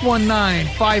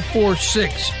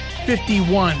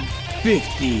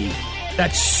 619-546-5150.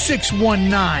 That's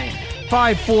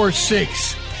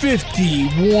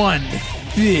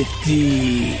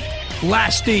 619-546-5150.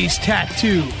 Last Days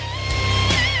Tattoo.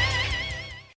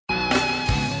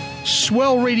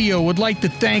 Swell Radio would like to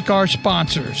thank our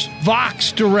sponsors: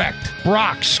 Vox Direct,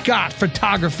 Brock Scott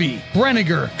Photography,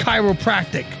 Brenniger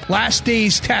Chiropractic, Last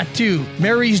Days Tattoo,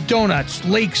 Mary's Donuts,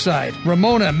 Lakeside,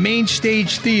 Ramona Main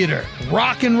Stage Theater,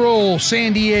 Rock and Roll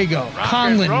San Diego,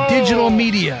 Conlin Digital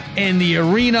Media, and the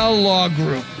Arena Law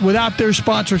Group. Without their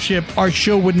sponsorship, our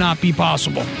show would not be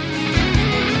possible.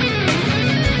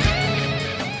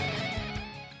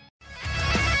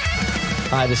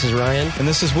 Hi, this is Ryan. And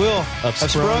this is Will. Of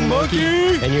Sprung Monkey.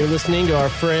 And you're listening to our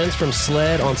friends from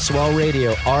Sled on Swell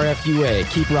Radio, RFUA.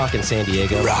 Keep rocking, San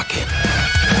Diego. Rockin'.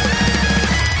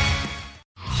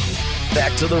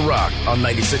 Back to the rock on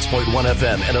 96.1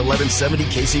 FM and 1170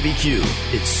 KCBQ.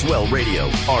 It's Swell Radio,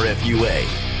 RFUA.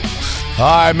 All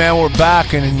right, man, we're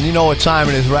back, and you know what time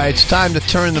it is, right? It's time to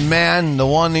turn the man, the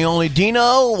one, the only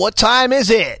Dino. What time is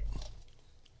it?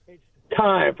 It's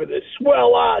time for the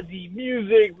Swell Ozzy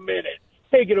Music Minute.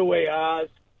 Take it away, Oz.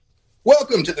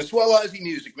 Welcome to the Swell Ozzy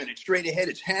Music Minute. Straight ahead,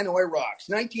 it's Hanoi Rocks.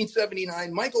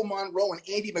 1979, Michael Monroe and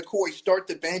Andy McCoy start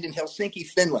the band in Helsinki,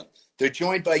 Finland. They're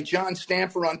joined by John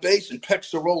Stamfer on bass and Pek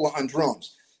Sorolla on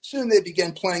drums. Soon they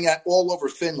began playing out all over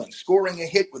Finland, scoring a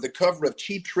hit with a cover of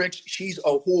Cheap Trick's She's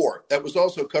a Whore. That was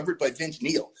also covered by Vince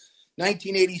Neil.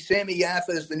 1980, Sammy Yaffa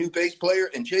is the new bass player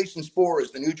and Jason Spohr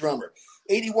is the new drummer.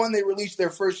 '81, they released their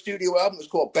first studio album. It was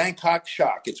called Bangkok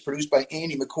Shock. It's produced by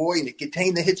Andy McCoy, and it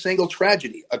contained the hit single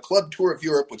Tragedy. A club tour of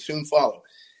Europe would soon follow.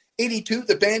 '82,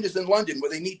 the band is in London,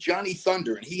 where they meet Johnny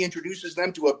Thunder, and he introduces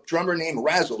them to a drummer named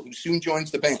Razzle, who soon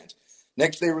joins the band.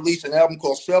 Next, they released an album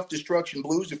called Self-Destruction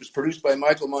Blues. It was produced by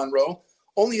Michael Monroe.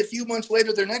 Only a few months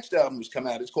later, their next album was come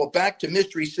out. It's called Back to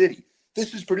Mystery City.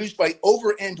 This is produced by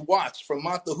Overend Watts from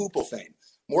Mott the Hoople fame.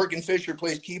 Morgan Fisher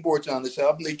plays keyboards on this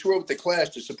album. They toured with The Clash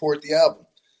to support the album.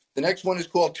 The next one is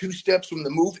called Two Steps from the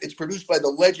Move. It's produced by the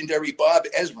legendary Bob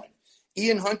Ezrin.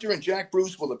 Ian Hunter and Jack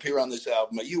Bruce will appear on this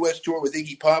album. A U.S. tour with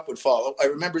Iggy Pop would follow. I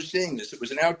remember seeing this. It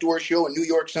was an outdoor show in New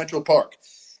York Central Park.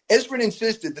 Ezrin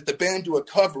insisted that the band do a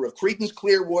cover of Creedence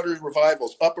Clearwater's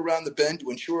Revival's Up Around the Bend to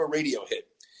ensure a radio hit.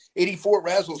 '84,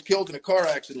 Razzle's killed in a car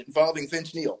accident involving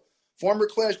Vince Neil. Former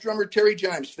Clash drummer Terry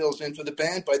Jimes fills in for the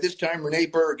band. By this time, Renee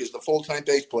Berg is the full-time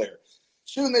bass player.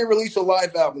 Soon they release a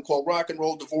live album called Rock and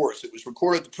Roll Divorce. It was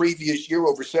recorded the previous year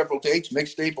over several dates.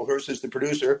 Mick Staplehurst is the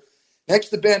producer. Next,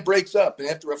 the band breaks up, and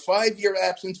after a 5-year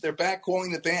absence, they're back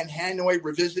calling the band Hanoi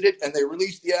Revisited, and they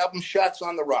release the album Shots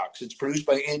on the Rocks. It's produced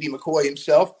by Andy McCoy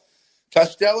himself.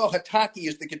 Costello Hataki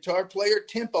is the guitar player.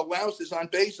 Timpa Laus is on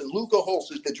bass, and Luca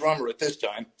Holst is the drummer at this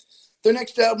time. Their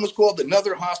next album was called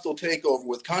Another Hostile Takeover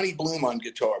with Connie Bloom on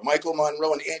guitar. Michael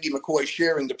Monroe and Andy McCoy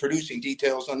sharing the producing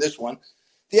details on this one.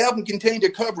 The album contained a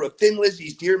cover of Thin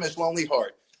Lizzy's Dear Miss Lonely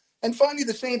Heart. And finally,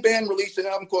 the same band released an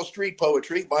album called Street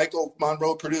Poetry, Michael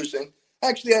Monroe producing.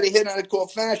 Actually had a hit on it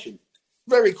called Fashion.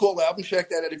 Very cool album.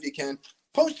 Check that out if you can.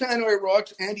 Post-Hanoi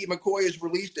Rocks, Andy McCoy has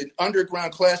released an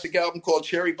underground classic album called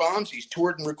Cherry Bombs. He's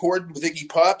toured and recorded with Iggy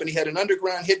Pop, and he had an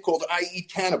underground hit called I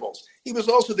Eat Cannibals. He was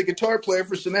also the guitar player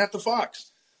for Samantha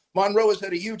Fox. Monroe has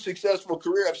had a huge successful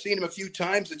career. I've seen him a few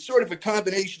times. It's sort of a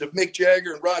combination of Mick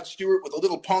Jagger and Rod Stewart with a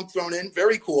little punk thrown in.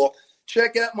 Very cool.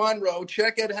 Check out Monroe.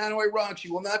 Check out Hanoi Rocks.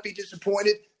 You will not be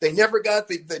disappointed. They never got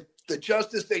the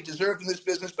justice they deserved in this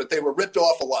business, but they were ripped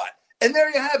off a lot. And there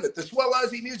you have it, the Swell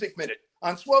Ozzy Music Minute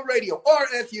on Swell Radio,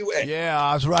 RFUA. Yeah,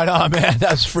 I was right on, man.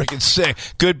 That's freaking sick.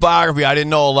 Good biography. I didn't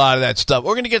know a lot of that stuff.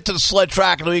 We're going to get to the Sled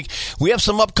Track of the Week. We have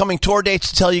some upcoming tour dates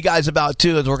to tell you guys about,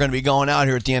 too, as we're going to be going out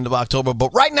here at the end of October.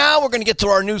 But right now, we're going to get to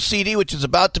our new CD, which is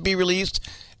about to be released.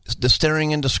 The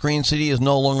Staring Into Screen CD is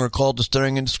no longer called the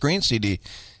Staring Into Screen CD.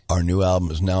 Our new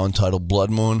album is now entitled Blood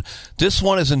Moon. This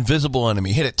one is Invisible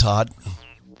Enemy. Hit it, Todd.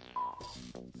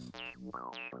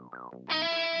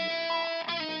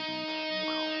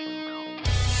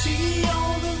 See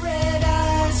all the red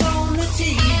eyes on the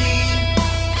TV.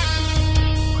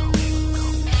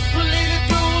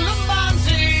 Political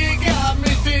Monty got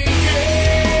me thinking.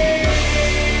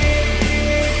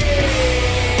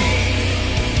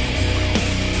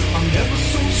 I'm never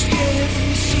so scared when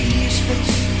you see his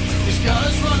face. This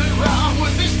guy's running around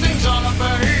with these things on a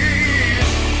face.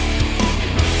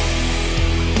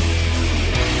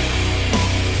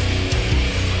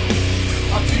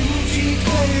 I do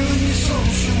declare in your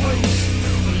social waste.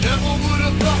 Never would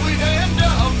have thought we'd end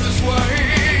up this way.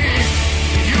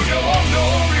 You don't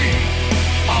know me.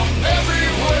 I'm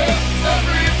everywhere,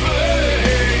 every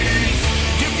place.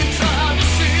 You can try to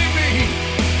see me.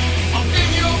 I'm in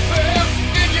your face.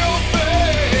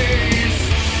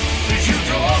 But you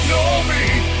don't know me.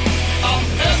 I'm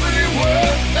everywhere,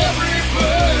 every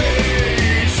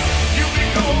place. You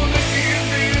become the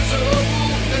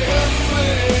invisible enemy.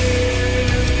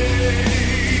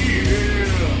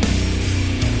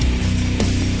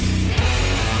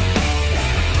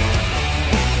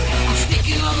 I'm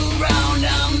sticking around,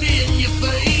 I'm in your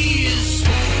face.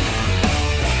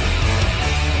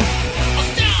 I'll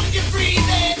stop you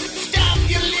breathing, stop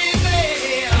you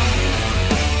living.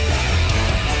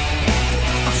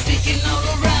 I'm sticking all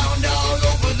around, all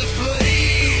over the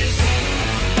place.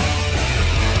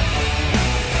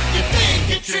 You think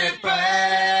you're tripping,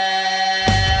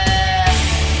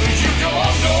 but you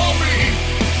don't know me.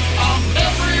 I'm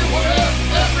everywhere,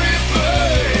 every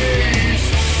place.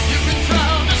 You've been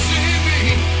trying to see me.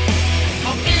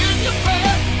 I'm in your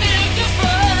face,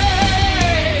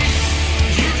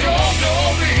 You don't know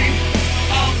me.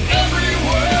 I'm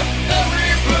everywhere,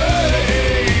 every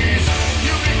place.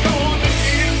 You become the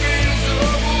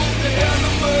invisible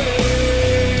enemy.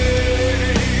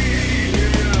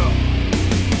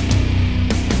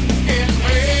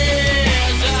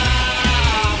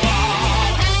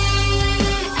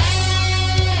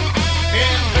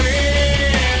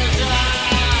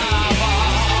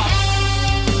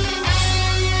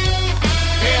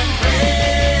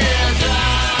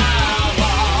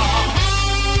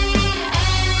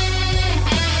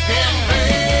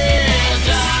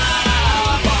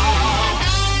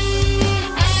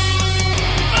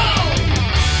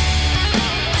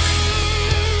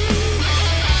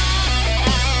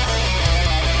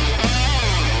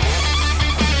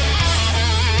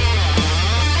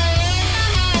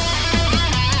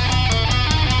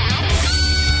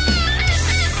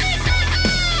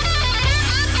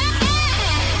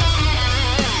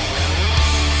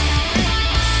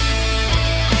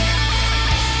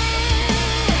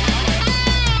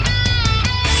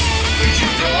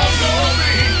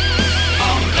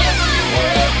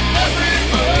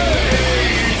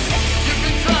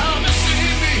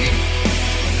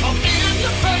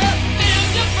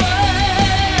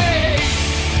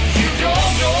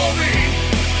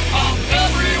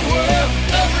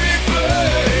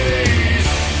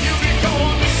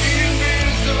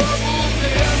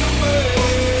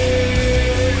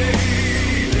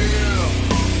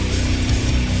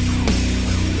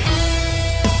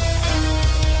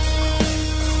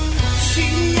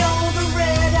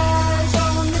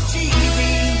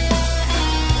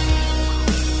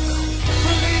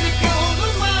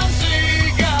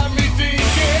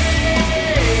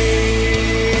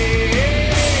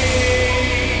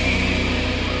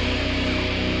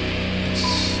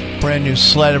 brand new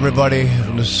Sled, everybody,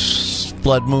 from the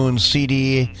Blood Moon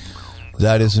CD.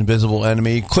 That is Invisible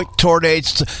Enemy. Quick tour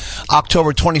dates.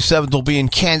 October 27th will be in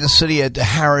Kansas City at the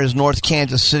Harrah's, North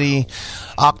Kansas City.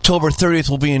 October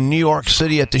 30th will be in New York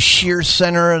City at the Shear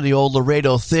Center, the old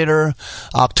Laredo Theater.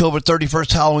 October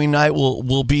 31st, Halloween night,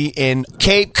 will be in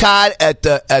Cape Cod at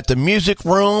the Music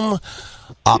Room.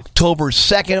 October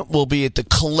 2nd will be at the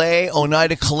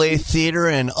Oneida Calais Theater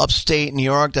in upstate New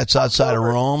York. That's outside of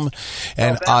Rome.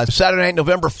 And Saturday night,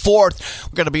 November 4th,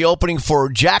 we're going to be opening for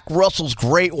Jack Russell's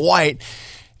Great White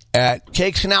at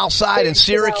Cakes and Outside in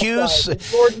Syracuse.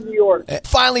 New York.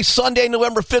 Finally, Sunday,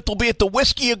 November 5th, will be at the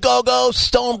Whiskey A Go-Go.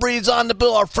 Stone Breed's on the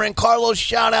bill. Our friend Carlos,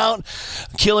 shout out.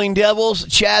 Killing Devils.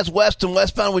 Chaz West and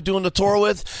Westbound we're doing the tour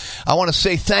with. I want to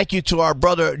say thank you to our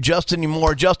brother, Justin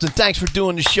Moore. Justin, thanks for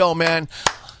doing the show, man.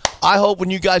 I hope when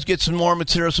you guys get some more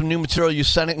material, some new material, you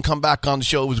send it and come back on the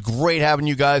show. It was great having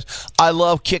you guys. I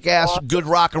love kick-ass, good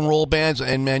rock and roll bands,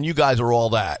 and, man, you guys are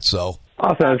all that. So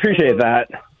Awesome. I appreciate that.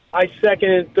 I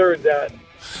second and third that.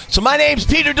 So my name's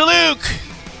Peter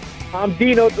DeLuke. I'm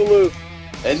Dino DeLuke.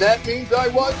 And that means I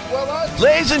was well.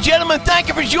 Ladies and gentlemen, thank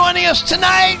you for joining us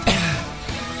tonight.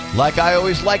 Like I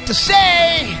always like to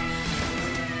say,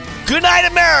 good night,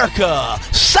 America.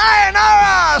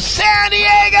 Sayonara, San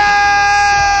Diego.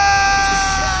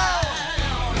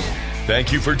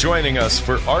 Thank you for joining us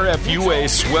for RFUA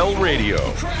Swell Radio.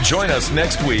 Join us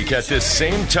next week at this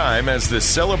same time as the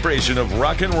celebration of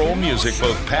rock and roll music,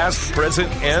 both past,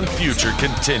 present, and future,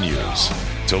 continues.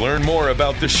 To learn more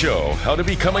about the show, how to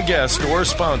become a guest or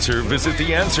sponsor, visit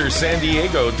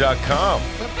theanswersandiego.com.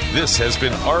 This has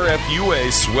been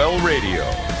RFUA Swell Radio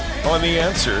on The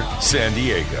Answer San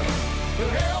Diego.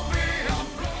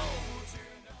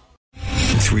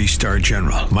 3-star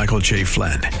General Michael J.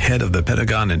 Flynn, head of the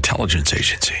Pentagon Intelligence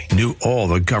Agency, knew all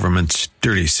the government's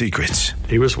dirty secrets.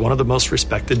 He was one of the most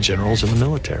respected generals in the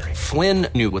military. Flynn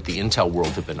knew what the intel world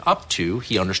had been up to.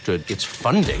 He understood its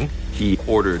funding. He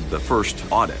ordered the first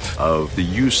audit of the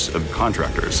use of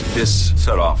contractors. This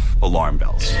set off alarm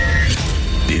bells.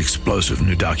 The explosive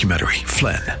new documentary,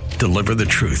 Flynn, Deliver the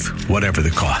Truth, Whatever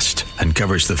the Cost,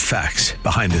 uncovers the facts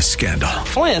behind this scandal.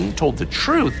 Flynn told the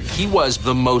truth. He was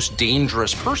the most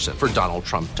dangerous person for Donald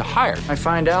Trump to hire. I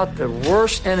find out the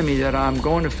worst enemy that I'm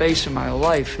going to face in my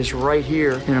life is right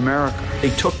here in America. They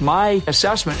took my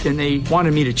assessment and they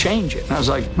wanted me to change it. And I was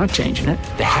like, I'm not changing it.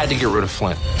 They had to get rid of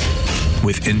Flynn.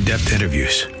 With in-depth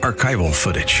interviews, archival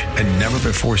footage, and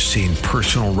never-before-seen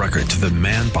personal records of the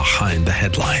man behind the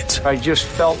headlines. I just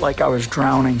felt like I was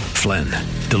drowning. Flynn,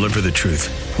 Deliver the Truth,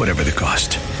 Whatever the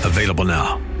Cost. Available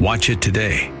now. Watch it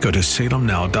today. Go to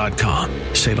salemnow.com.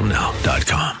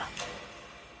 salemnow.com.